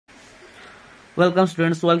Welcome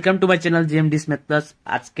students, welcome to my channel JMD'S Math Plus.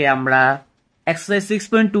 আজকে আমরা exercise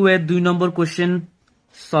 6.2 এর 2 নম্বর question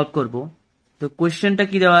solve করব। তো কোশ্চেনটা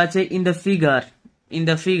কি দেওয়া আছে in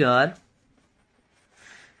the figure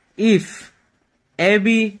if AB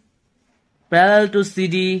parallel to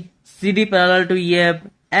CD parallel to EF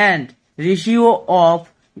and ratio of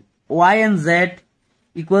Y and Z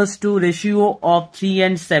equals to ratio of 3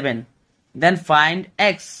 and 7, then find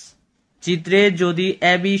X. চিত্রে যদি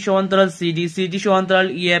AB সমান্তরাল CD সমান্তরাল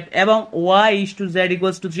EF এবং Y is to Z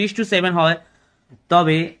equals to 3 to 7 হয়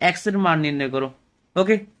তবে X এর মান নির্ণয় করো।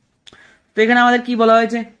 ওকে, তো এখানে আমাদের কি বলা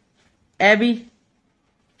হয়েছে, AB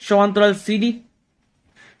সমান্তরাল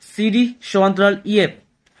CD সমান্তরাল EF।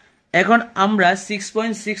 এখন আমরা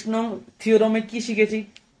 6.6 নং থিওরামে কি শিখেছি,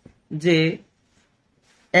 যে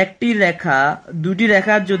একটি রেখা দুটি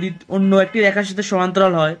রেখা যদি অন্য একটি রেখার সাথে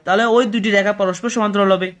সমান্তরাল হয় তাহলে ওই দুটি রেখা পরস্পর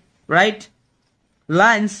সমান্তরাল হবে, right?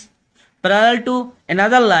 Lines parallel to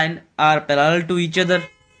another line are parallel to each other,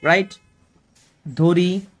 right?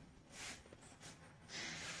 ধরি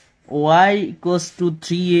y equals to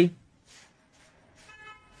 3a,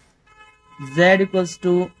 z equals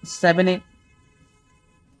to 7a,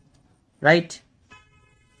 right?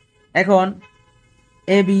 এখন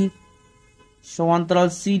ab সমান্তরাল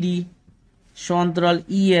cd সমান্তরাল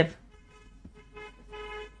ef,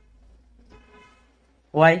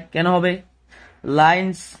 y কেন হবে?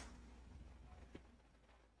 lines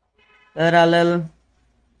parallel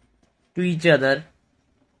to each other,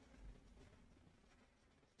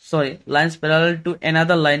 lines parallel to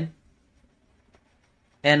another line,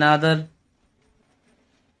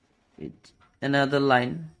 another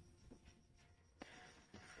line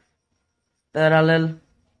parallel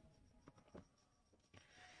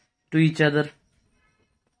to each other.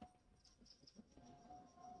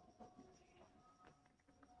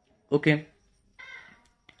 Okay,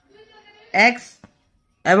 x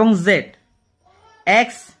এবং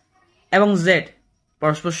z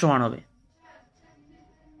পরস্পর সমান হবে,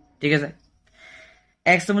 ঠিক আছে?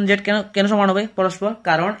 x এবং z কেন সমান হবে পরস্পর?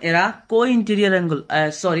 কারণ এরা কো-ইন্টেরিয়র অ্যাঙ্গেল,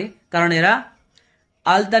 কারণ এরা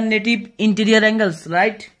alternative interior angles,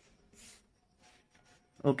 right?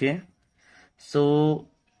 Okay, so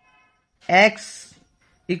x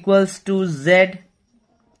equals to z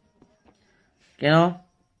কেন?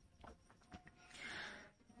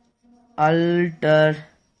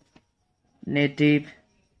 alternative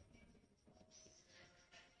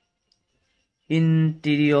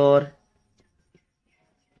interior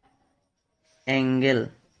angle।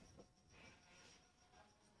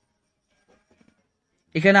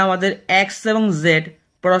 এখানে আমাদের x এবং z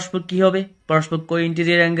পরস্পর কি হবে? পরস্পর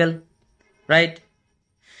কো-ইন্টেরিয়র অ্যাঙ্গেল, রাইট?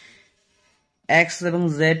 x এবং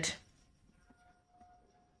z,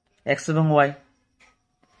 x এবং y,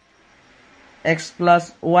 x plus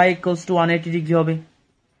y equals to 180 degree হবে।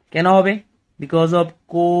 কেন হবে? Because of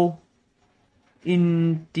co-interior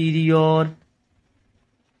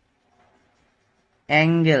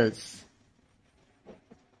angles,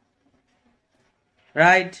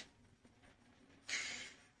 right?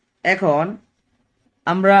 এখন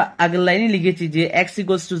আমরা আগের লাইনে লিখেছি যে x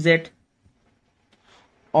equals to z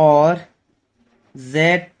or z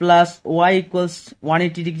plus y equals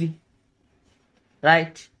 180 degree,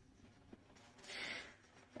 right?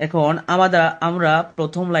 এখন আমরা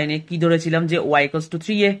প্রথম লাইনে কি ধরেছিলাম, যে y equals to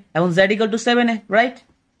 3a এবং z equal to 7a, right?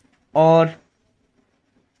 or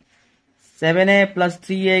 7a plus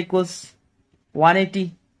 3a equals 180,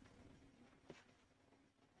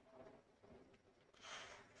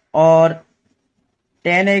 or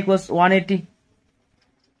 10a equals 180,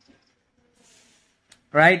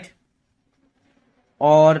 right?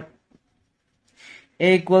 or a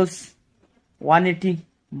equals 180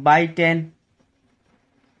 by 10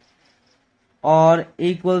 or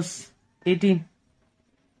equals 18,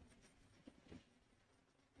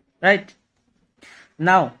 right?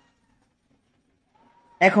 now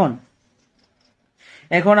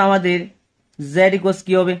এখন আমাদের z equals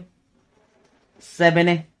কি হবে?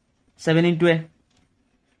 7a, 7 into a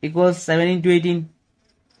equals 7 into 18,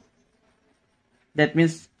 that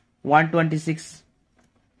means 126,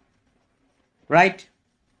 right?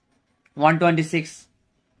 126।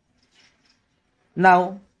 now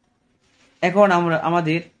এখন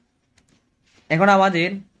আমাদের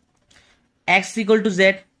x equal to z,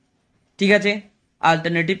 ঠিক আছে?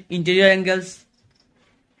 Alternative interior angles,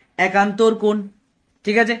 একান্তর কোণ,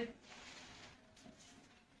 ঠিক আছে?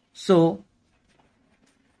 So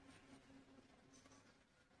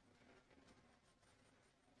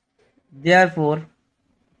therefore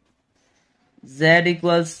z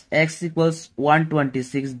equals x equals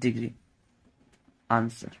 126 degree,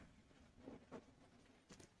 answer।